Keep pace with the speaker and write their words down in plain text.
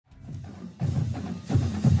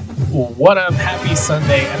What up? Happy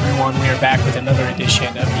Sunday, everyone. We are back with another edition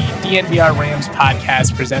of the DNVR Rams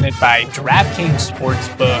podcast presented by DraftKings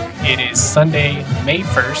Sportsbook. It is Sunday, May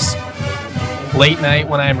 1st. Late night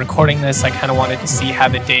when I'm recording this, I kind of wanted to see how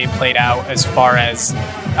the day played out as far as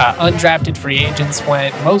undrafted free agents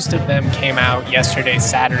went. Most of them came out yesterday,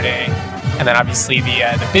 Saturday. And then obviously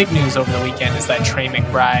the big news over the weekend is that Trey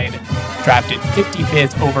McBride drafted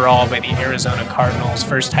 55th overall by the Arizona Cardinals,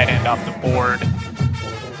 first tight end off the board.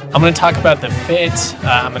 I'm going to talk about the fit.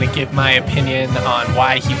 I'm going to give my opinion on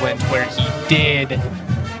why he went where he did.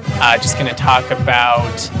 Just going to talk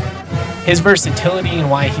about his versatility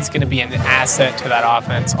and why he's going to be an asset to that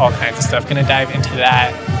offense, all kinds of stuff. Going to dive into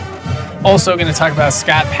that. Also going to talk about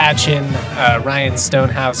Scott Patchin, Ryan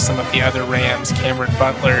Stonehouse, some of the other Rams, Cameron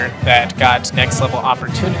Butler that got next-level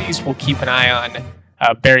opportunities. We'll keep an eye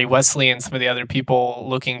on Barry Wesley and some of the other people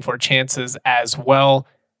looking for chances as well.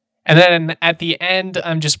 And then at the end,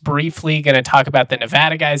 I'm just briefly going to talk about the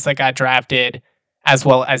Nevada guys that got drafted, as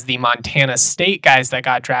well as the Montana State guys that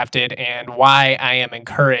got drafted, and why I am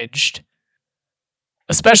encouraged,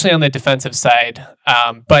 especially on the defensive side.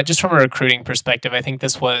 But just from a recruiting perspective, I think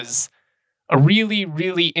this was a really,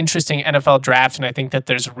 really interesting NFL draft, and I think that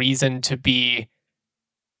there's reason to be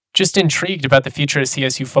just intrigued about the future of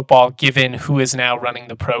CSU football, given who is now running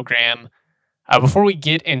the program. Before we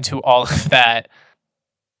get into all of that,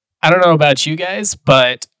 I don't know about you guys,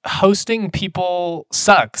 but hosting people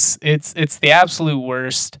sucks. It's the absolute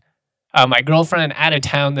worst. My girlfriend out of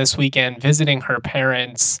town this weekend visiting her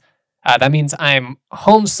parents. That means I'm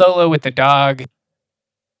home solo with the dog.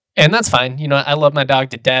 And that's fine. You know, I love my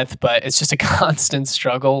dog to death, but it's just a constant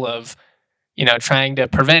struggle of, you know, trying to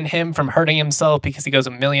prevent him from hurting himself because he goes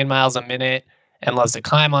a million miles a minute and loves to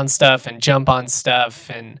climb on stuff and jump on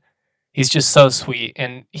stuff. And he's just so sweet.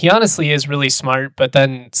 And he honestly is really smart, but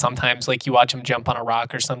then sometimes like you watch him jump on a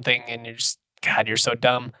rock or something and you're just, God, you're so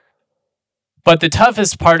dumb. But the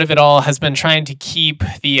toughest part of it all has been trying to keep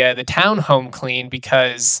the town home clean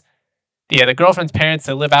because the girlfriend's parents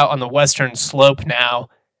that live out on the western slope now,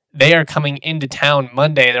 they are coming into town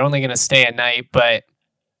Monday. They're only going to stay a night, but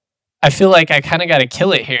I feel like I kind of got to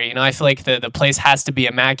kill it here. You know, I feel like the place has to be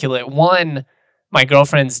immaculate. One, my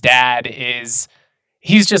girlfriend's dad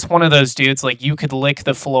he's just one of those dudes, like you could lick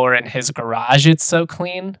the floor in his garage. It's so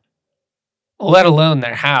clean, let alone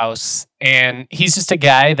their house. And he's just a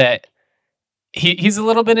guy that he's a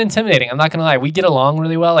little bit intimidating. I'm not going to lie. We get along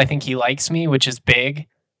really well. I think he likes me, which is big.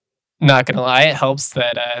 Not going to lie. It helps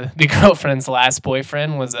that the girlfriend's last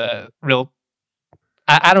boyfriend was a real,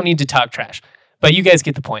 I don't need to talk trash, but you guys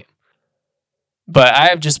get the point. But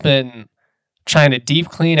I've just been trying to deep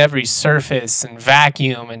clean every surface and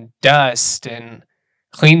vacuum and dust and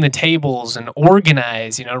clean the tables and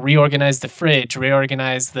organize, you know, reorganize the fridge,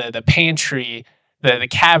 reorganize the pantry, the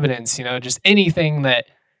cabinets, you know, just anything that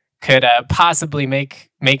could possibly make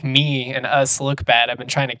me and us look bad. I've been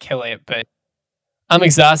trying to kill it, but I'm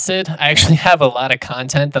exhausted. I actually have a lot of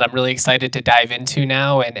content that I'm really excited to dive into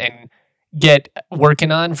now and get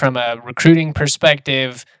working on from a recruiting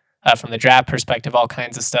perspective, from the draft perspective, all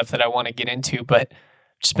kinds of stuff that I want to get into, but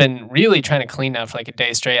just been really trying to clean up for like a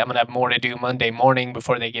day straight. I'm going to have more to do Monday morning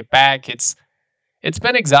before they get back. It's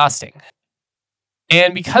been exhausting.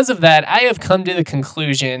 And because of that, I have come to the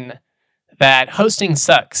conclusion that hosting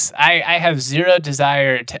sucks. I have zero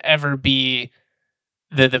desire to ever be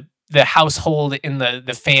the household in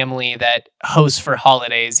the family that hosts for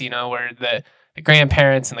holidays, you know, where the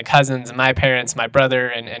grandparents and the cousins and my parents, my brother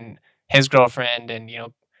and his girlfriend and, you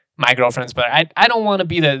know, my girlfriend's brother. I don't want to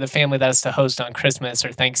be the family that has to host on Christmas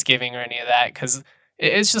or Thanksgiving or any of that because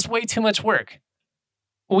it's just way too much work.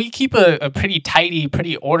 We keep a pretty tidy,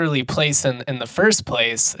 pretty orderly place in the first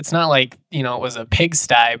place. It's not like, you know, it was a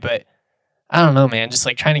pigsty, but I don't know, man, just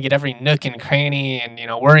like trying to get every nook and cranny and, you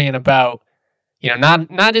know, worrying about, you know, not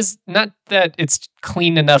that it's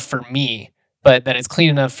clean enough for me, but that it's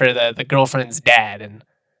clean enough for the girlfriend's dad. And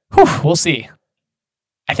we'll see.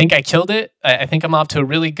 I think I killed it. I think I'm off to a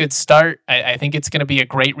really good start. I think it's going to be a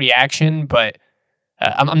great reaction, but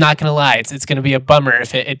I'm not going to lie. It's going to be a bummer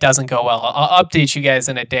if it doesn't go well. I'll update you guys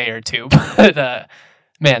in a day or two. But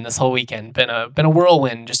man, this whole weekend been a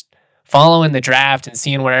whirlwind. Just following the draft and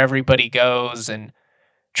seeing where everybody goes and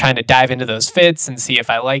trying to dive into those fits and see if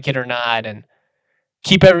I like it or not, and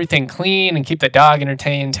keep everything clean and keep the dog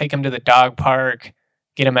entertained. Take him to the dog park,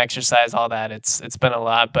 get him exercise, all that. It's been a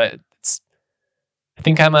lot, but I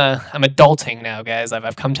think I'm adulting now, guys.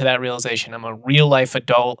 I've come to that realization. I'm a real life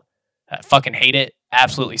adult. I fucking hate it.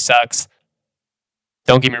 Absolutely sucks.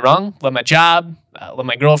 Don't get me wrong. Love my job. Love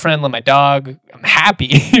my girlfriend. Love my dog. I'm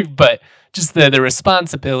happy, but just the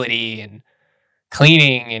responsibility and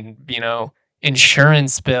cleaning and,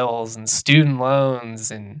 insurance bills and student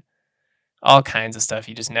loans and all kinds of stuff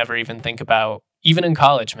you just never even think about. Even in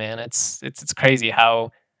college, man, it's crazy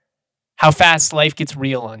how fast life gets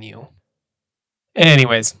real on you.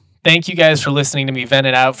 Anyways, thank you guys for listening to me vent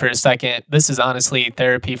it out for a second. This is honestly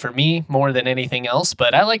therapy for me more than anything else,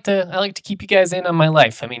 but I like to keep you guys in on my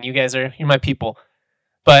life. I mean, you're my people.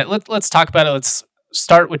 But let's talk about it. Let's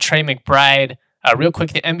start with Trey McBride. Real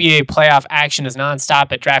quick, the NBA playoff action is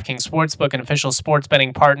nonstop at DraftKings Sportsbook, an official sports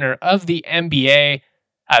betting partner of the NBA.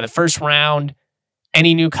 The first round,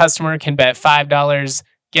 any new customer can bet $5,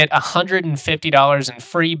 get $150 in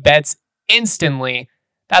free bets instantly.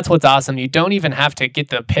 That's what's awesome. You don't even have to get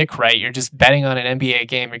the pick right. You're just betting on an NBA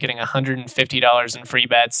game. You're getting $150 in free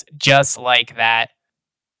bets just like that.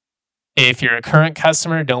 If you're a current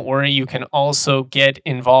customer, don't worry. You can also get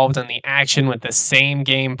involved in the action with the same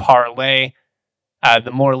game parlay.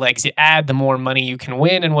 The more legs you add, the more money you can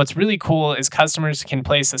win. And what's really cool is customers can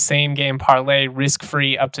place the same game parlay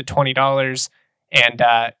risk-free up to $20 and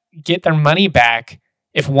get their money back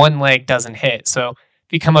if one leg doesn't hit. So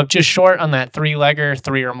if you come up just short on that 3-legger,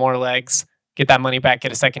 3 or more legs, get that money back,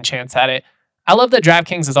 get a second chance at it. I love that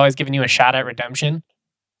DraftKings is always giving you a shot at redemption.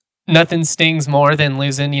 Nothing stings more than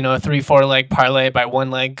losing, a 3-4 leg parlay by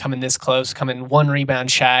one leg, coming this close, coming one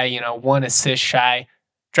rebound shy, one assist shy.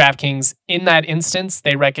 DraftKings, in that instance,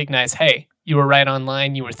 they recognize, hey, you were right on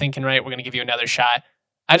line, you were thinking right, we're going to give you another shot.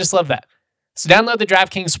 I just love that. So download the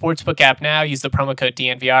DraftKings Sportsbook app now. Use the promo code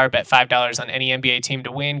DNVR. Bet $5 on any NBA team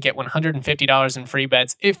to win. Get $150 in free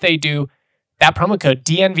bets if they do. That promo code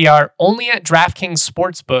DNVR only at DraftKings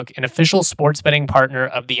Sportsbook, an official sports betting partner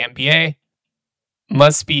of the NBA.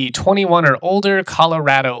 Must be 21 or older.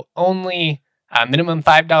 Colorado only. Minimum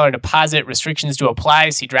 $5 deposit. Restrictions do apply.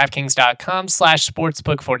 See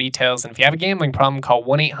DraftKings.com/sportsbook for details. And if you have a gambling problem, call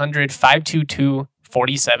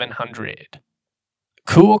 1-800-522-4700.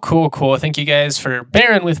 Cool. Thank you guys for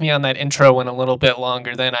bearing with me on that intro. Went a little bit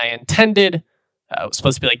longer than I intended. It was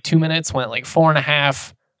supposed to be like 2 minutes, went like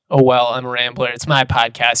 4.5. Oh well, I'm a rambler. It's my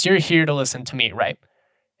podcast. You're here to listen to me, right?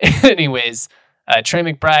 Anyways, Trey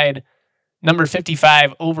McBride, number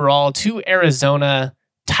 55 overall to Arizona.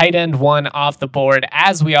 Tight end 1 off the board,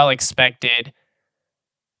 as we all expected.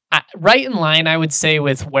 Right in line, I would say,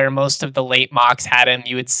 with where most of the late mocks had him.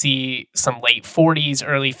 You would see some late 40s,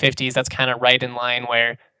 early 50s. That's kind of right in line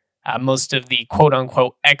where most of the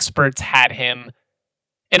quote-unquote experts had him.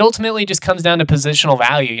 It ultimately just comes down to positional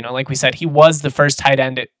value. Like we said, he was the first tight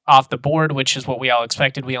end off the board, which is what we all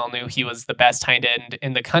expected. We all knew he was the best tight end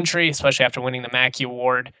in the country, especially after winning the Mackey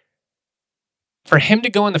Award. For him to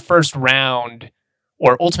go in the first round,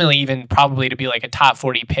 or ultimately even probably to be like a top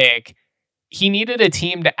 40 pick, he needed a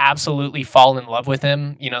team to absolutely fall in love with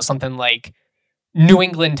him. Something like New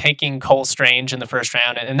England taking Cole Strange in the first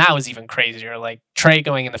round. And that was even crazier. Like Trey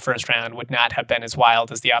going in the first round would not have been as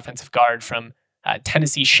wild as the offensive guard from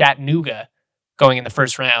Tennessee Chattanooga going in the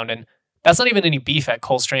first round. And that's not even any beef at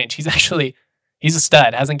Cole Strange. He's a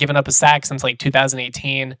stud. Hasn't given up a sack since like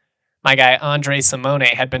 2018. My guy Andre Simone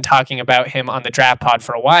had been talking about him on the draft pod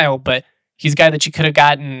for a while, but he's a guy that you could have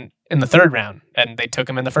gotten in the third round, and they took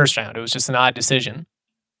him in the first round. It was just an odd decision.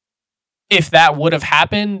 If that would have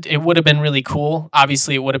happened, it would have been really cool.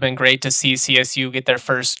 Obviously, it would have been great to see CSU get their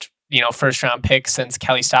first round pick since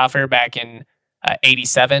Kelly Stauffer back in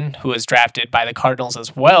 87, who was drafted by the Cardinals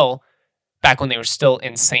as well, back when they were still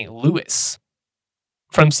in St. Louis.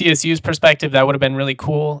 From CSU's perspective, that would have been really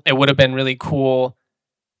cool. It would have been really cool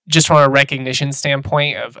just from a recognition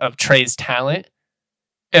standpoint of Trey's talent.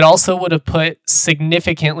 It also would have put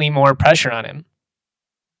significantly more pressure on him.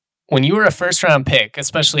 When you were a first-round pick,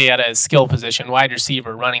 especially at a skill position, wide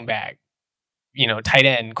receiver, running back, tight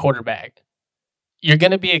end, quarterback, you're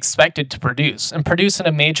going to be expected to produce, and produce in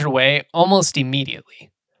a major way almost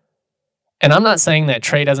immediately. And I'm not saying that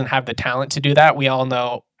Trey doesn't have the talent to do that. We all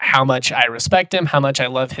know how much I respect him, how much I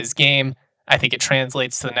love his game. I think it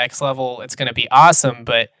translates to the next level. It's going to be awesome,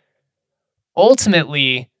 but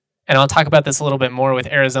ultimately, and I'll talk about this a little bit more with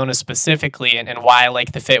Arizona specifically and why I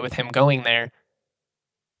like the fit with him going there.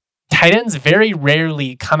 Tight ends very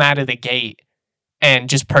rarely come out of the gate and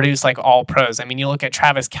just produce like all pros. I mean, you look at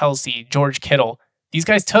Travis Kelce, George Kittle. These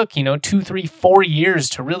guys took, 2, 3, 4 years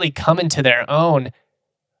to really come into their own.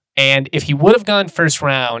 And if he would have gone first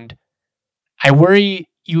round, I worry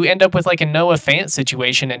you end up with like a Noah Fant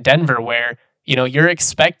situation in Denver where, you're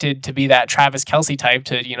expected to be that Travis Kelce type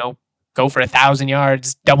to, go for 1,000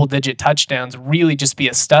 yards, double-digit touchdowns, really just be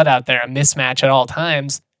a stud out there, a mismatch at all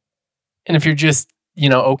times. And if you're just,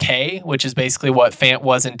 okay, which is basically what Fant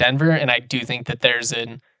was in Denver, and I do think that there's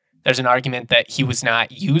an There's an argument that he was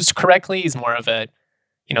not used correctly. He's more of a,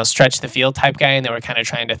 stretch the field type guy, and they were kind of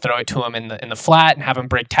trying to throw it to him in the flat and have him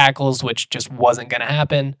break tackles, which just wasn't going to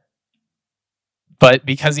happen. But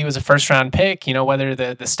because he was a first-round pick, whether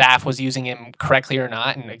the staff was using him correctly or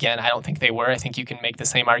not, and again, I don't think they were. I think you can make the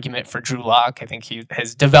same argument for Drew Lock. I think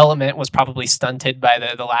his development was probably stunted by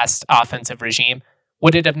the last offensive regime.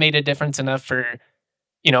 Would it have made a difference enough for,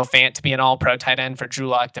 Fant to be an all-pro tight end, for Drew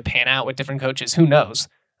Lock to pan out with different coaches? Who knows?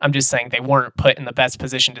 I'm just saying they weren't put in the best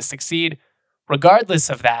position to succeed. Regardless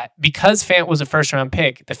of that, because Fant was a first-round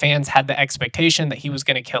pick, the fans had the expectation that he was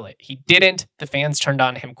going to kill it. He didn't. The fans turned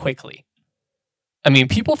on him quickly. I mean,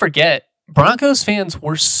 people forget, Broncos fans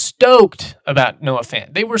were stoked about Noah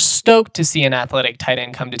Fant. They were stoked to see an athletic tight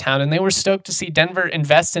end come to town, and they were stoked to see Denver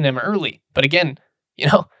invest in him early. But again,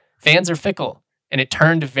 fans are fickle, and it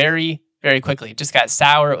turned very, very quickly. It just got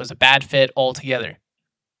sour. It was a bad fit altogether.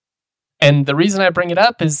 And the reason I bring it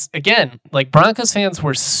up is, again, Broncos fans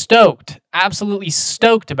were stoked, absolutely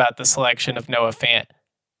stoked about the selection of Noah Fant.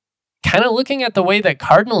 Kind of looking at the way that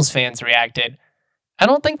Cardinals fans reacted, I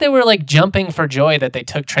don't think they were jumping for joy that they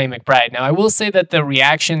took Trey McBride. Now, I will say that the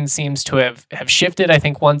reaction seems to have shifted. I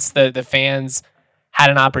think once the fans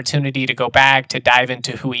had an opportunity to go back to dive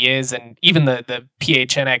into who he is, and even the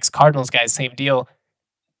PHNX Cardinals guys, same deal,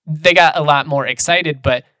 they got a lot more excited.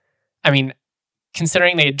 But, I mean,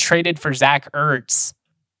 considering they had traded for Zach Ertz,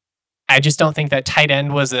 I just don't think that tight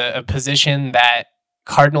end was a position that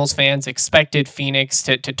Cardinals fans expected Phoenix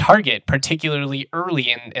to target, particularly early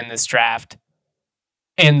in this draft.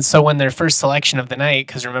 And so when their first selection of the night,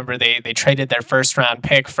 because remember, they traded their first round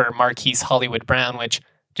pick for Marquise Hollywood Brown, which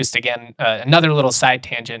just, again, another little side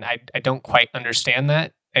tangent. I don't quite understand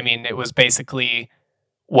that. I mean, it was basically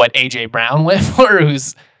what A.J. Brown went for,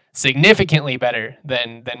 who's significantly better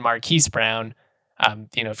than Marquise Brown.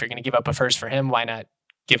 If you're going to give up a first for him, why not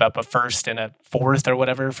give up a first and a fourth or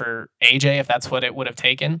whatever for AJ if that's what it would have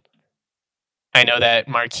taken? I know that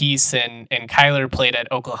Marquise and Kyler played at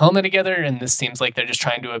Oklahoma together, and this seems like they're just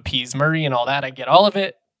trying to appease Murray and all that. I get all of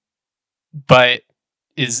it. But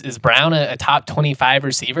is Brown a top 25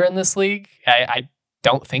 receiver in this league? I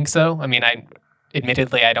don't think so. I mean,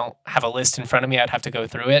 admittedly, I don't have a list in front of me. I'd have to go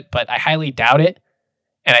through it, but I highly doubt it.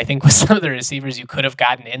 And I think with some of the receivers you could have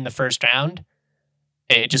gotten in the first round,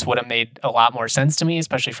 it just would have made a lot more sense to me,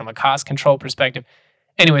 especially from a cost control perspective.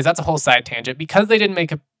 Anyways, that's a whole side tangent. Because they didn't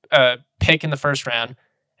make a pick in the first round,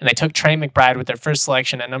 and they took Trey McBride with their first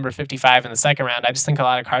selection at number 55 in the second round, I just think a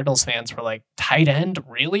lot of Cardinals fans were like, tight end,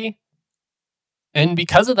 really? And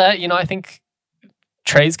because of that, I think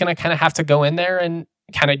Trey's going to kind of have to go in there and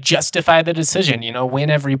kind of justify the decision, win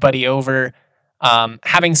everybody over.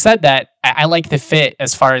 Having said that, I like the fit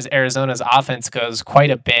as far as Arizona's offense goes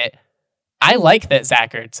quite a bit. I like that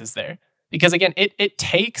Zach Ertz is there because, again, it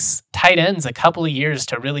takes tight ends a couple of years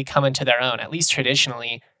to really come into their own, at least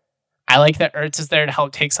traditionally. I like that Ertz is there to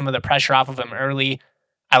help take some of the pressure off of him early.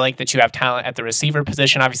 I like that you have talent at the receiver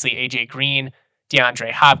position. Obviously, A.J. Green,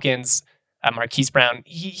 DeAndre Hopkins, Marquise Brown.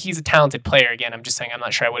 He's a talented player. Again, I'm just saying I'm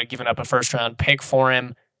not sure I would have given up a first-round pick for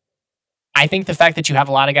him. I think the fact that you have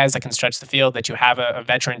a lot of guys that can stretch the field, that you have a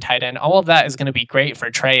veteran tight end, all of that is going to be great for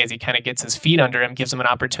Trey as he kind of gets his feet under him, gives him an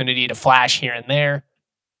opportunity to flash here and there.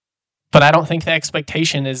 But I don't think the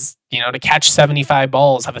expectation is, to catch 75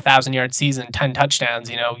 balls, have a 1,000-yard season, 10 touchdowns,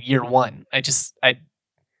 year one.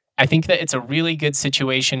 I think that it's a really good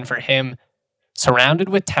situation for him, surrounded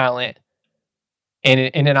with talent, and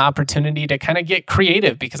an opportunity to kind of get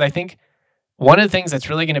creative, because I think one of the things that's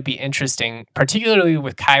really going to be interesting, particularly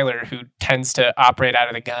with Kyler, who tends to operate out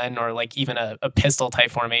of the gun or even a pistol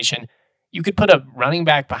type formation, you could put a running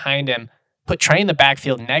back behind him, put Trey in the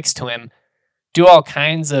backfield next to him, do all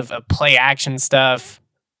kinds of play action stuff.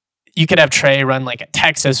 You could have Trey run a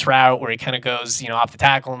Texas route where he kind of goes, off the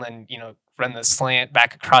tackle and then, run the slant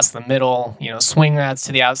back across the middle, swing routes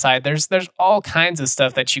to the outside. There's all kinds of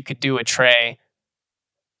stuff that you could do with Trey.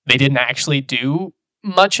 They didn't actually do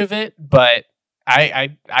much of it, but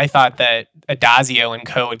I thought that Adazio and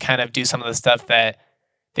co would kind of do some of the stuff that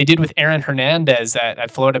they did with Aaron Hernandez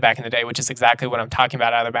at Florida back in the day, which is exactly what I'm talking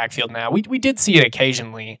about out of the backfield now. We did see it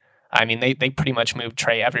occasionally. I mean, they pretty much moved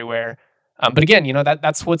Trey everywhere. But again,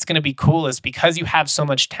 that's what's going to be cool is because you have so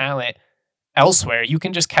much talent elsewhere, you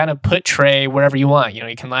can just kind of put Trey wherever you want.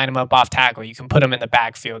 You can line him up off tackle. You can put him in the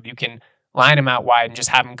backfield. You can line him out wide and just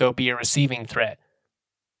have him go be a receiving threat.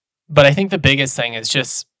 But I think the biggest thing is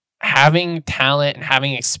just having talent and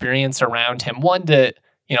having experience around him. One, to,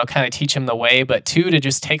 kind of teach him the way, but two, to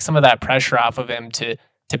just take some of that pressure off of him to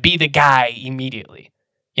be the guy immediately.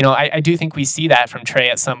 I do think we see that from Trey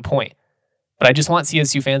at some point. But I just want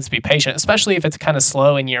CSU fans to be patient, especially if it's kind of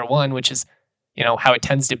slow in year one, which is, how it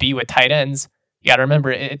tends to be with tight ends. You got to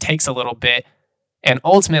remember it takes a little bit. And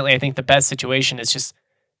ultimately, I think the best situation is just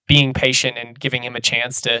being patient and giving him a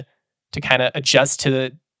chance to kind of adjust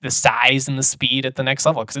to the size and the speed at the next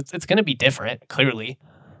level, because it's going to be different, clearly.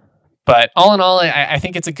 But all in all, I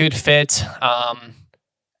think it's a good fit.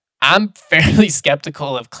 I'm fairly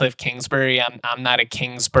skeptical of Cliff Kingsbury. I'm not a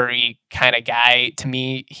Kingsbury kind of guy. To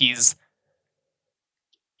me, he's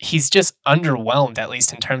just underwhelmed, at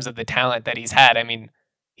least in terms of the talent that he's had. I mean,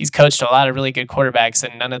 he's coached a lot of really good quarterbacks,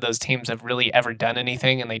 and none of those teams have really ever done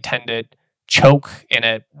anything, and they tend to choke in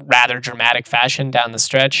a rather dramatic fashion down the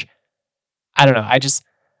stretch. I don't know.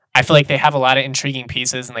 I feel like they have a lot of intriguing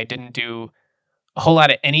pieces, and they didn't do a whole lot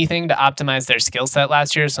of anything to optimize their skill set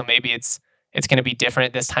last year, so maybe it's going to be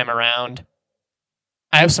different this time around.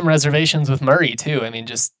 I have some reservations with Murray, too. I mean,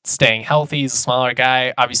 just staying healthy. He's a smaller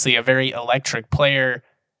guy, obviously a very electric player.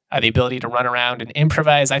 The ability to run around and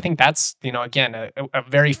improvise. I think that's, again, a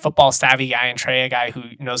very football savvy guy, and Trey, a guy who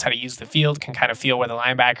knows how to use the field, can kind of feel where the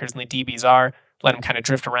linebackers and the DBs are, let him kind of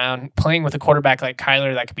drift around. Playing with a quarterback like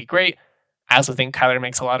Kyler, that could be great. I also think Kyler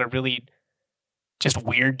makes a lot of really just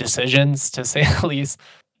weird decisions, to say the least.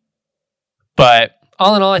 But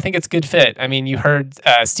all in all, I think it's a good fit. I mean, you heard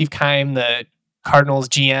Steve Keim, the Cardinals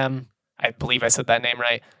GM, I believe I said that name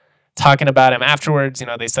right, talking about him afterwards.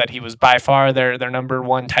 They said he was by far their number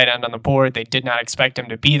one tight end on the board. They did not expect him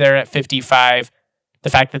to be there at 55. The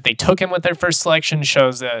fact that they took him with their first selection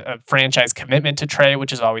shows a franchise commitment to Trey,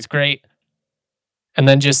 which is always great. And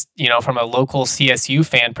then just, from a local CSU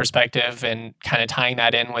fan perspective, and kind of tying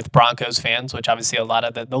that in with Broncos fans, which obviously a lot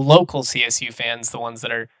of the local CSU fans, the ones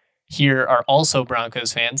that are here, are also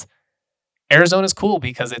Broncos fans. Arizona's cool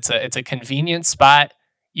because it's a convenient spot.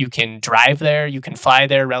 You can drive there, you can fly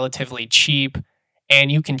there relatively cheap, and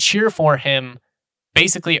you can cheer for him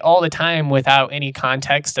basically all the time without any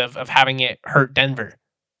context of having it hurt Denver.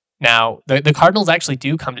 Now, the Cardinals actually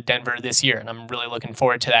do come to Denver this year, and I'm really looking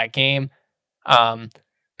forward to that game. But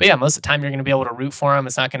yeah, most of the time you're going to be able to root for them.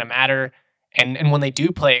 It's not going to matter. And when they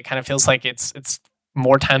do play, it kind of feels like it's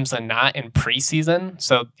more times than not in preseason.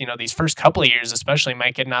 So, these first couple of years especially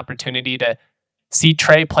might get an opportunity to see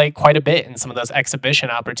Trey play quite a bit in some of those exhibition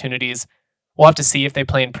opportunities. We'll have to see if they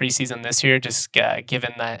play in preseason this year, just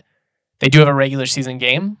given that they do have a regular season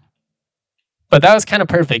game. But that was kind of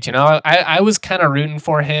perfect. I was kind of rooting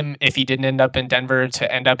for him, if he didn't end up in Denver,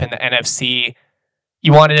 to end up in the NFC.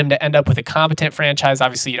 You wanted him to end up with a competent franchise.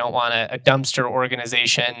 Obviously, you don't want a dumpster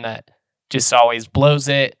organization that just always blows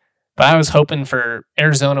it. But I was hoping for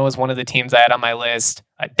Arizona was one of the teams I had on my list.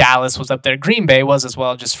 Dallas was up there. Green Bay was as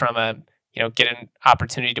well, just from get an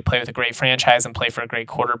opportunity to play with a great franchise and play for a great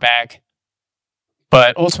quarterback.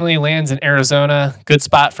 But ultimately lands in Arizona. Good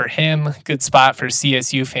spot for him. Good spot for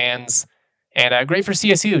CSU fans. And great for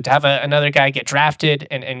CSU to have another guy get drafted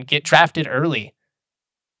and get drafted early.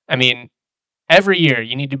 I mean, every year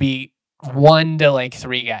you need to be 1 to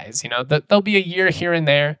 3 guys. There'll be a year here and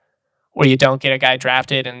there where you don't get a guy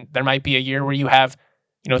drafted, and there might be a year where you have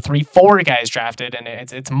 3-4 guys drafted, and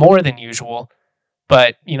it's more than usual.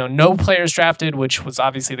 But, no players drafted, which was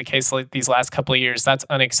obviously the case these last couple of years. That's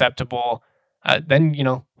unacceptable. Then,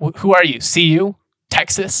 who are you? CU?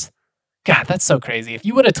 Texas? God, that's so crazy. If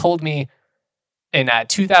you would have told me in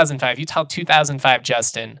 2005, you told 2005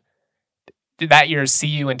 Justin, that year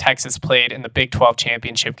CU and Texas played in the Big 12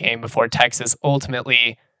 championship game before Texas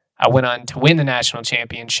ultimately went on to win the national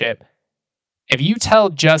championship. If you tell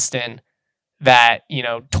Justin that,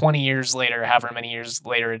 20 years later, however many years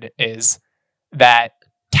later it is, that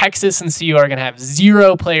Texas and CU are going to have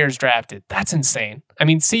 0 players drafted, that's insane. I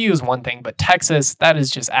mean, CU is one thing, but Texas, that is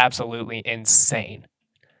just absolutely insane.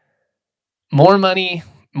 More money,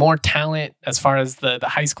 more talent as far as the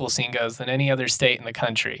high school scene goes than any other state in the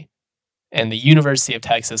country. And the University of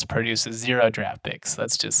Texas produces 0 draft picks.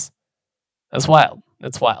 That's wild.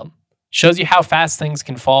 That's wild. Shows you how fast things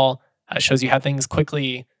can fall. Shows you how things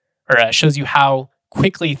quickly, shows you how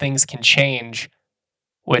quickly things can change,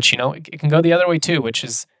 which, it can go the other way too, which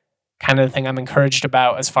is kind of the thing I'm encouraged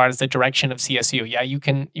about as far as the direction of CSU. Yeah, you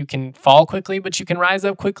can fall quickly, but you can rise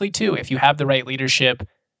up quickly too if you have the right leadership.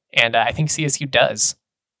 And I think CSU does.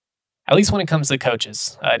 At least when it comes to the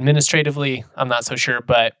coaches. Administratively, I'm not so sure,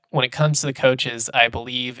 but when it comes to the coaches, I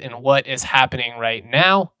believe in what is happening right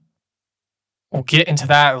now. We'll get into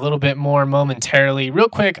that a little bit more momentarily. Real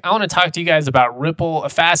quick, I want to talk to you guys about Ripple, a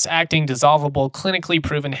fast-acting, dissolvable, clinically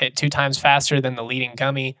proven hit 2 times faster than the leading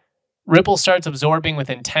gummy. Ripple starts absorbing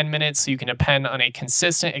within 10 minutes, so you can depend on a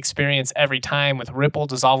consistent experience every time. With Ripple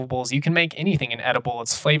dissolvables, you can make anything an edible.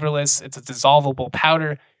 It's flavorless. It's a dissolvable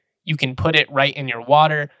powder. You can put it right in your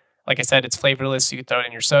water. Like I said, it's flavorless, so you can throw it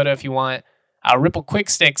in your soda if you want. Ripple Quick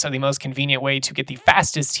Sticks are the most convenient way to get the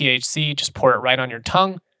fastest THC. Just pour it right on your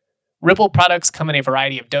tongue. Ripple products come in a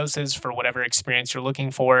variety of doses for whatever experience you're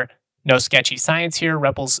looking for. No sketchy science here.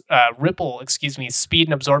 Ripple, speed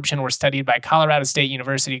and absorption were studied by Colorado State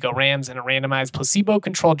University, go Rams, in a randomized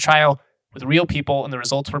placebo-controlled trial with real people, and the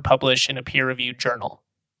results were published in a peer-reviewed journal.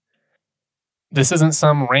 This isn't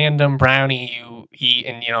some random brownie you eat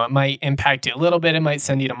and, it might impact you a little bit. It might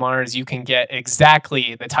send you to Mars. You can get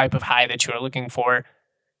exactly the type of high that you are looking for.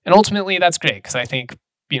 And ultimately, that's great because I think, if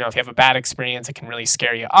you have a bad experience, it can really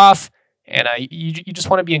scare you off. And you just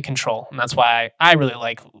want to be in control. And that's why I really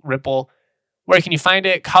like Ripple. Where can you find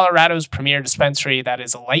it? Colorado's premier dispensary, that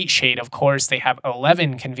is Lightshade, of course. They have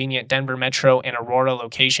 11 convenient Denver Metro and Aurora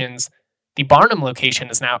locations. The Barnum location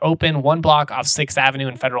is now open, 1 block off 6th Avenue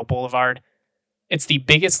and Federal Boulevard. It's the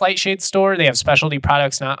biggest Lightshade store. They have specialty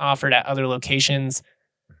products not offered at other locations.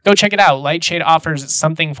 Go check it out. Lightshade offers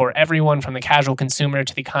something for everyone from the casual consumer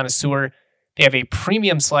to the connoisseur. They have a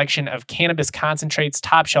premium selection of cannabis concentrates,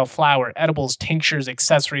 top-shelf flower, edibles, tinctures,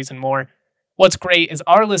 accessories, and more. What's great is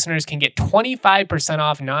our listeners can get 25%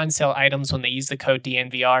 off non-sale items when they use the code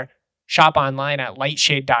DNVR. Shop online at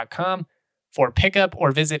lightshade.com for pickup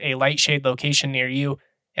or visit a Lightshade location near you.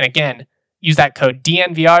 And again, use that code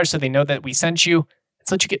DNVR so they know that we sent you.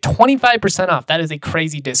 So that you get 25% off. That is a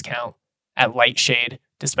crazy discount at Lightshade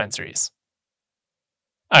dispensaries.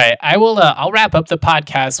 All right, I'll wrap up the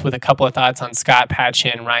podcast with a couple of thoughts on Scott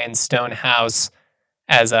Patchin, Ryan Stonehouse,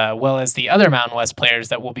 as well as the other Mountain West players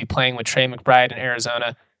that will be playing with Trey McBride in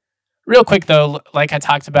Arizona. Real quick, though, like I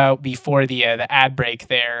talked about before the ad break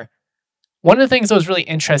there, one of the things that was really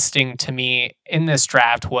interesting to me in this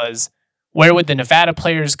draft was where would the Nevada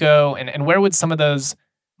players go, and where would some of those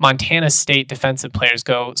Montana State defensive players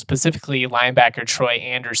go, specifically linebacker Troy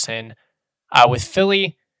Anderson. With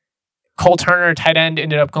Philly, Cole Turner, tight end,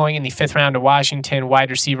 ended up going in the 5th round to Washington.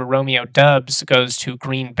 Wide receiver Romeo Doubs goes to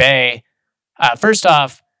Green Bay. First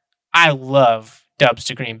off, I love Doubs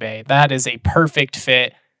to Green Bay. That is a perfect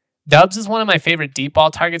fit. Doubs is one of my favorite deep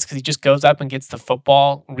ball targets because he just goes up and gets the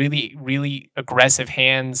football. Really, really aggressive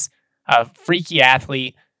hands. Freaky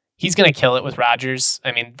athlete. He's going to kill it with Rodgers.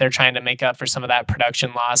 I mean, they're trying to make up for some of that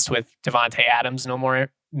production lost with Devontae Adams no more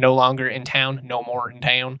in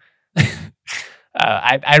town.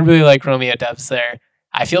 I really like Romeo Doubs there.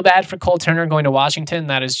 I feel bad for Cole Turner going to Washington.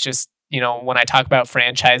 That is just, when I talk about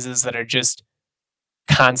franchises that are just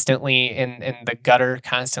constantly in the gutter,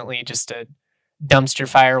 constantly just a dumpster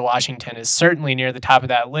fire, Washington is certainly near the top of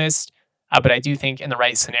that list. But I do think in the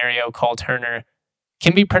right scenario, Cole Turner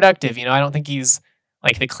can be productive. I don't think he's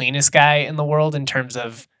like the cleanest guy in the world in terms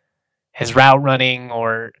of his route running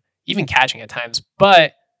or even catching at times.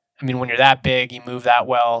 But, I mean, when you're that big, you move that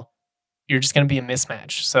well, you're just going to be a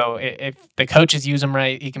mismatch. So if the coaches use him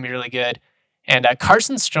right, he can be really good. And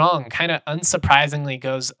Carson Strong, kind of unsurprisingly,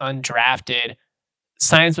 goes undrafted,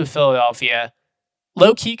 signs with Philadelphia.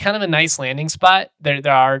 Low-key, kind of a nice landing spot. There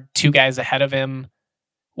are 2 guys ahead of him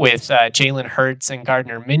with Jalen Hurts and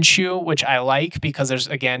Gardner Minshew, which I like because there's,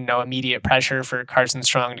 again, no immediate pressure for Carson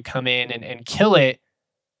Strong to come in and kill it.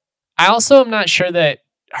 I also am not sure that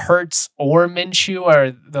Hurts or Minshew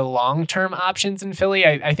are the long-term options in Philly.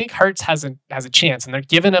 I think Hurts has a chance, and they're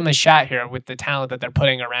giving him a shot here with the talent that they're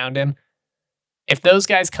putting around him. If those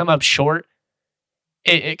guys come up short,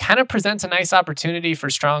 it kind of presents a nice opportunity for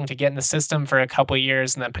Strong to get in the system for a couple of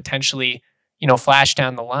years and then potentially, flash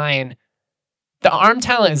down the line. The arm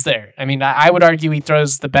talent is there. I mean, I would argue he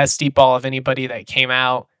throws the best deep ball of anybody that came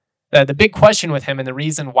out. The big question with him and the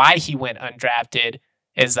reason why he went undrafted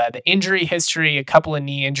is the injury history, a couple of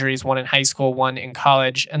knee injuries, one in high school, one in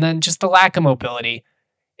college, and then just the lack of mobility.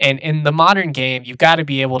 And in the modern game, you've got to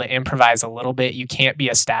be able to improvise a little bit. You can't be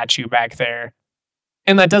a statue back there.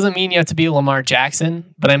 And that doesn't mean you have to be Lamar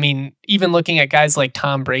Jackson, but I mean, even looking at guys like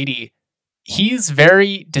Tom Brady, he's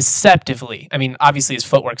very deceptively, I mean, obviously his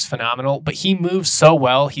footwork's phenomenal, but he moves so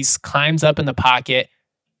well. He climbs up in the pocket.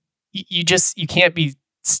 You can't be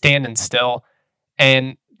standing still.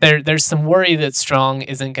 And there's some worry that Strong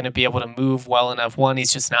isn't going to be able to move well enough. One,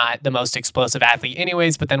 he's just not the most explosive athlete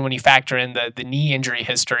anyways, but then when you factor in the knee injury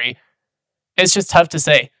history, it's just tough to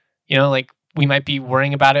say. We might be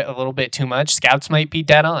worrying about it a little bit too much. Scouts might be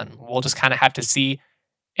dead on. We'll just kind of have to see.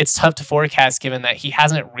 It's tough to forecast given that he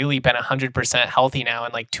hasn't really been 100% healthy now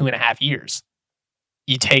in like 2.5 years.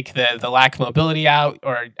 You take the lack of mobility out,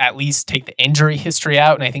 or at least take the injury history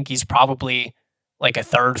out, and I think he's probably like a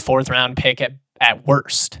 3rd, 4th round pick at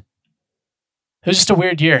worst. It was just a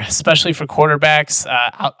weird year, especially for quarterbacks.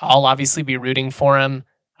 I'll obviously be rooting for him.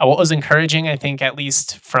 What was encouraging, I think, at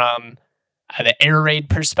least from the air raid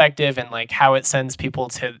perspective and like how it sends people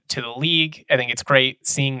to the league. I think it's great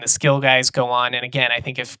seeing the skill guys go on. And again, I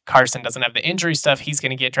think if Carson doesn't have the injury stuff, he's going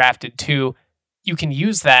to get drafted too. You can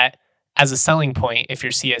use that as a selling point if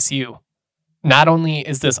you're CSU. Not only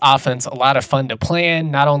is this offense a lot of fun to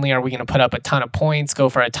plan, not only are we going to put up a ton of points, go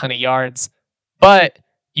for a ton of yards, but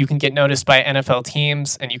you can get noticed by NFL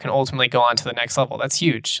teams and you can ultimately go on to the next level. That's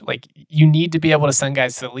huge. Like, you need to be able to send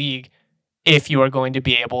guys to the league if you are going to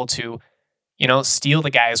be able to, steal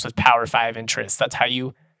the guys with Power 5 interests. That's how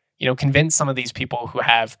you convince some of these people who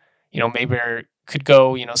have, maybe could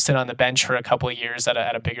go, sit on the bench for a couple of years at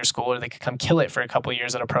a bigger school, or they could come kill it for a couple of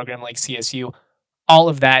years at a program like CSU. All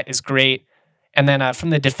of that is great. And then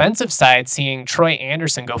from the defensive side, seeing Troy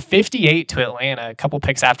Anderson go 58 to Atlanta, a couple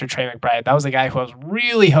picks after Trey McBride. That was a guy who I was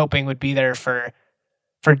really hoping would be there for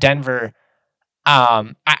Denver.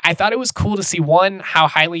 I thought it was cool to see, one, how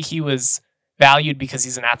highly he was valued because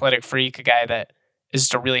he's an athletic freak, a guy that is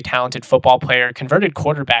just a really talented football player, converted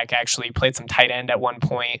quarterback, actually played some tight end at one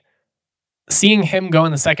point. Seeing him go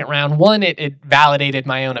in the second round, one, it validated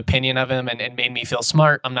my own opinion of him and made me feel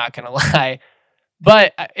smart. I'm not going to lie.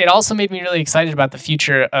 But it also made me really excited about the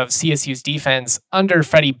future of CSU's defense under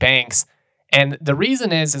Freddie Banks. And the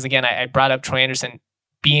reason is again, I brought up Troy Anderson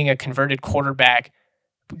being a converted quarterback,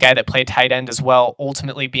 guy that played tight end as well,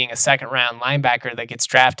 ultimately being a second-round linebacker that gets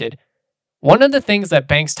drafted. One of the things that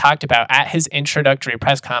Banks talked about at his introductory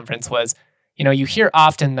press conference was, you hear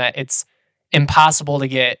often that it's impossible to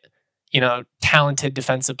get, talented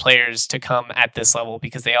defensive players to come at this level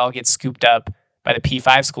because they all get scooped up by the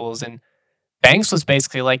P5 schools. And Banks was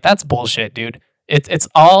basically like, that's bullshit, dude. It's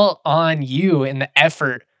all on you and the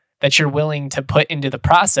effort that you're willing to put into the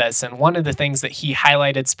process. And one of the things that he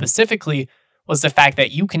highlighted specifically was the fact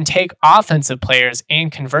that you can take offensive players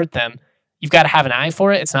and convert them. You've got to have an eye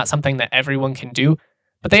for it. It's not something that everyone can do,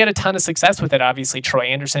 but they had a ton of success with it. Obviously, Troy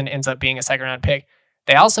Anderson ends up being a second-round pick.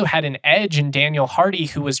 They also had an edge in Daniel Hardy,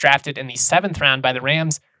 who was drafted in the 7th round by the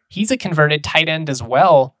Rams. He's a converted tight end as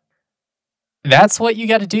well. That's what you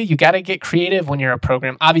got to do. You got to get creative when you're a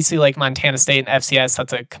program. Obviously, like Montana State and FCS,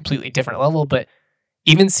 that's a completely different level. But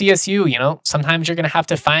even CSU, sometimes you're going to have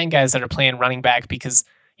to find guys that are playing running back because,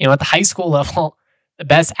 at the high school level, the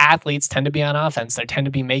best athletes tend to be on offense. They tend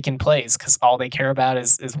to be making plays because all they care about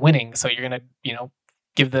is winning. So you're going to,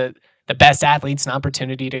 give the best athletes an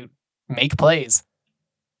opportunity to make plays.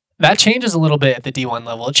 That changes a little bit at the D1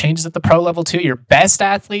 level. It changes at the pro level too. Your best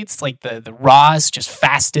athletes, like the rawest, just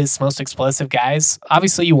fastest, most explosive guys.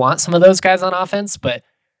 Obviously, you want some of those guys on offense, but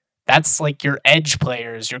that's like your edge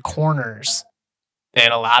players, your corners.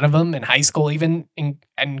 And a lot of them in high school, even in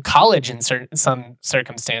college in some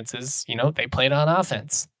circumstances, they played on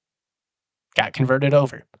offense. Got converted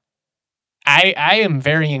over. I am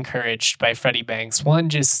very encouraged by Freddie Banks. One,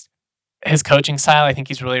 just his coaching style. I think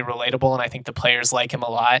he's really relatable, and I think the players like him a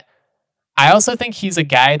lot. I also think he's a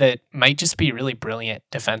guy that might just be really brilliant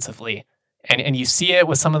defensively. And you see it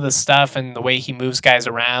with some of the stuff and the way he moves guys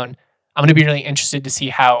around. I'm going to be really interested to see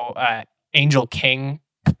how Angel King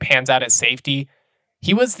pans out at safety.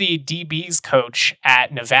 He was the DB's coach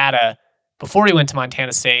at Nevada before he went to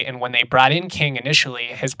Montana State, and when they brought in King initially,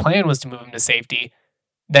 his plan was to move him to safety.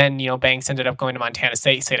 Then, Banks ended up going to Montana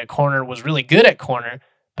State. He stayed at corner, was really good at corner,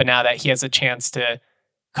 but now that he has a chance to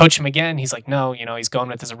coach him again, he's like, no, he's going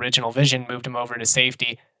with his original vision, moved him over to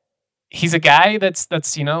safety. He's a guy that's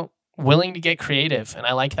willing to get creative, and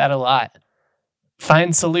I like that a lot.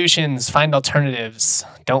 Find solutions, find alternatives,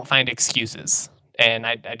 don't find excuses. And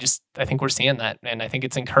I think we're seeing that, and I think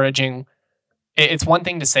it's encouraging. It's one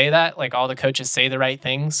thing to say that, like all the coaches say the right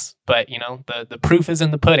things, but the proof is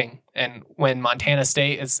in the pudding. And when Montana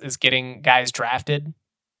State is getting guys drafted,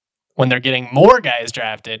 when they're getting more guys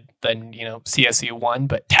drafted than, CSU won,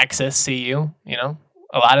 but Texas, CU,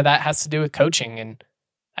 a lot of that has to do with coaching. And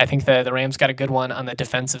I think the Rams got a good one on the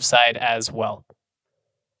defensive side as well.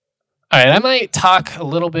 All right, I might talk a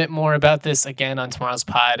little bit more about this again on tomorrow's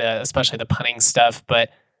pod, especially the punting stuff. But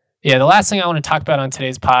yeah, the last thing I want to talk about on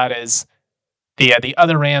today's pod is the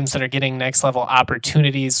other Rams that are getting next level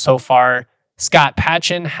opportunities so far. Scott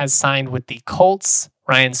Patchen has signed with the Colts.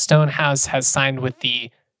 Ryan Stonehouse has signed with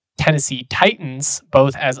the Tennessee Titans,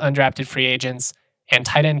 both as undrafted free agents. And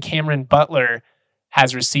tight end Cameron Butler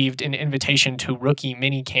has received an invitation to rookie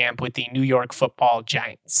minicamp with the New York Football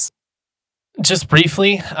Giants. Just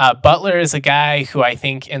briefly, Butler is a guy who I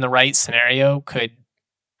think in the right scenario could,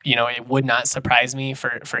 it would not surprise me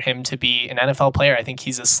for him to be an NFL player. I think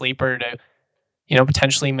he's a sleeper to,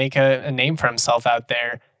 potentially make a name for himself out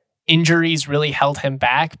there. Injuries really held him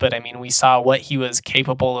back, but I mean, we saw what he was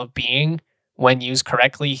capable of being when used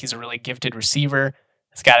correctly. He's a really gifted receiver.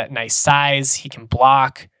 He's got a nice size. He can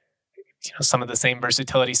block. Some of the same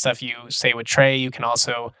versatility stuff you say with Trey, you can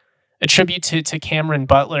also attribute to Cameron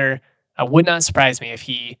Butler. Would not surprise me if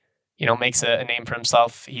he, makes a name for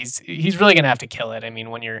himself. He's really going to have to kill it. I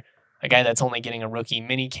mean, when you're a guy that's only getting a rookie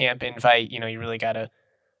mini camp invite, you really got to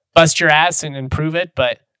bust your ass and prove it.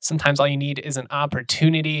 But sometimes all you need is an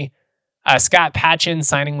opportunity. Scott Patchin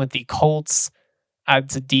signing with the Colts.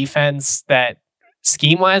 It's a defense that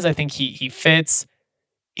scheme-wise, I think he fits.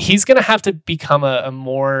 He's going to have to become a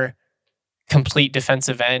more complete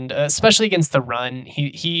defensive end, especially against the run.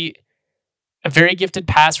 He a very gifted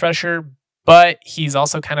pass rusher, but he's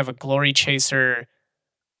also kind of a glory chaser.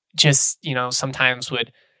 Just, sometimes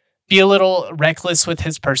would be a little reckless with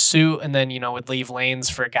his pursuit and then, would leave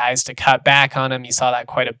lanes for guys to cut back on him. You saw that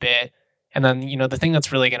quite a bit. And then, the thing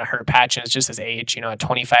that's really going to hurt Patchen is just his age. At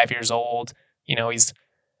 25 years old, he's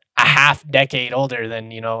a half decade older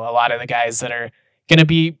than, a lot of the guys that are going to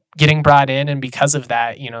be getting brought in. And because of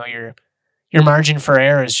that, your margin for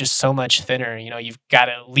error is just so much thinner. You've got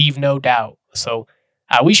to leave no doubt. So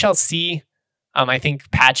we shall see. I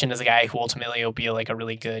think Patchen is a guy who ultimately will be like a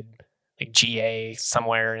really good GA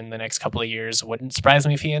somewhere in the next couple of years. Wouldn't surprise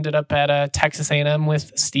me if he ended up at Texas A&M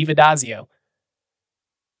with Steve Adazio.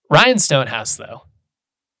 Ryan Stonehouse, though,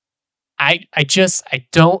 I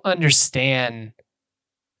don't understand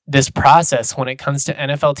this process when it comes to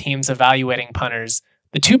NFL teams evaluating punters.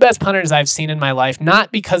 The two best punters I've seen in my life,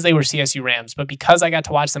 not because they were CSU Rams, but because I got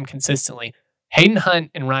to watch them consistently, Hayden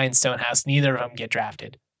Hunt and Ryan Stonehouse, neither of them get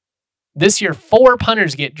drafted. This year, 4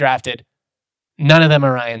 punters get drafted. None of them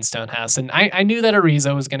are Ryan Stonehouse. And I knew that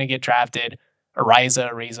Ariza was going to get drafted.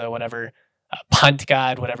 Ariza, whatever. Punt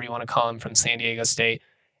god, whatever you want to call him, from San Diego State.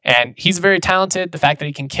 And he's very talented. The fact that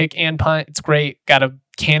he can kick and punt, it's great. Got a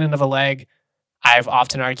cannon of a leg. I've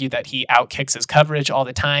often argued that he outkicks his coverage all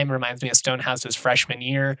the time. Reminds me of Stonehouse's freshman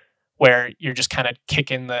year, where you're just kind of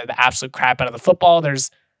kicking the absolute crap out of the football. There's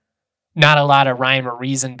not a lot of rhyme or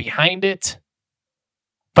reason behind it.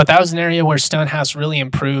 But that was an area where Stonehouse really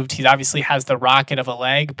improved. He obviously has the rocket of a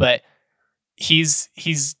leg, but he's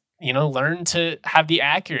learned to have the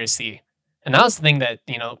accuracy. And that was the thing that,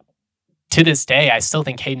 to this day, I still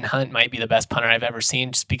think Hayden Hunt might be the best punter I've ever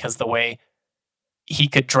seen, just because the way he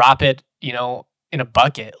could drop it, in a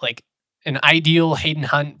bucket. Like an ideal Hayden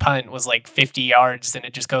Hunt punt was like 50 yards and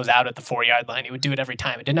it just goes out at the 4-yard line. He would do it every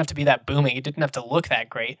time. It didn't have to be that booming. It didn't have to look that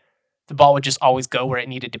great. The ball would just always go where it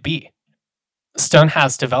needed to be.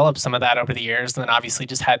 Stonehouse developed some of that over the years, and then obviously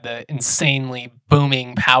just had the insanely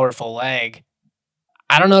booming, powerful leg.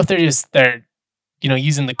 I don't know if they're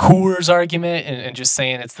using the Coors argument and just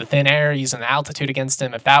saying it's the thin air, using the altitude against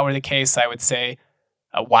him. If that were the case, I would say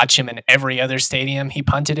watch him in every other stadium he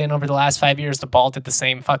punted in over the last 5 years. The ball did the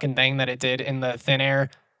same fucking thing that it did in the thin air.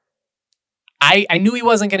 I knew he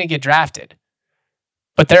wasn't going to get drafted,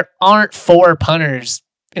 but there aren't 4 punters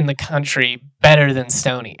in the country better than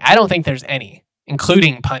Stoney. I don't think there's any,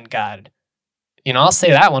 including punt god. I'll say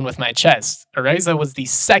that one with my chest. Ariza was the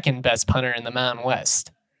second best punter in the Mountain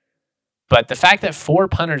West. But the fact that 4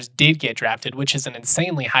 punters did get drafted, which is an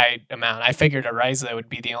insanely high amount. I figured Ariza would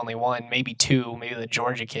be the only one, maybe 2, maybe the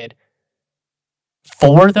Georgia kid.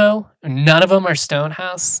 4, though? None of them are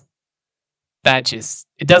Stonehouse? It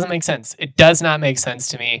doesn't make sense. It does not make sense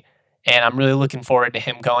to me. And I'm really looking forward to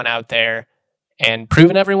him going out there and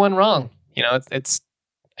proving everyone wrong. It's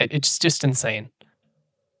just insane.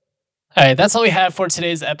 All right, that's all we have for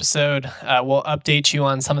today's episode. We'll update you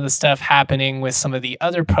on some of the stuff happening with some of the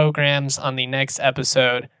other programs on the next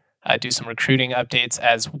episode. Do some recruiting updates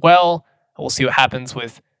as well. We'll see what happens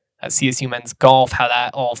with CSU men's golf, how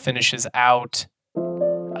that all finishes out.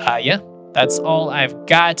 That's all I've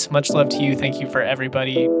got. Much love to you. Thank you for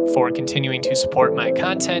everybody for continuing to support my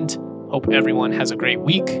content. Hope everyone has a great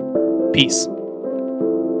week. Peace.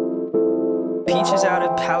 Peaches out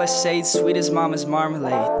of Palisades, sweet as mama's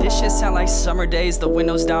marmalade. This shit sound like summer days, the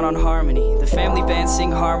windows down on Harmony. The family band sing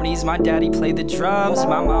harmonies, my daddy played the drums.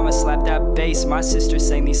 My mama slapped that bass, my sister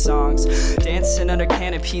sang these songs. Dancing under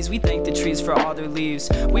canopies, we thank the trees for all their leaves.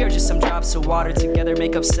 We are just some drops of water, together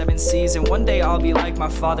make up 7 seas. And one day I'll be like my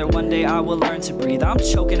father, one day I will learn to breathe. I'm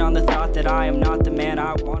choking on the thought that I am not the man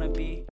I wanna be.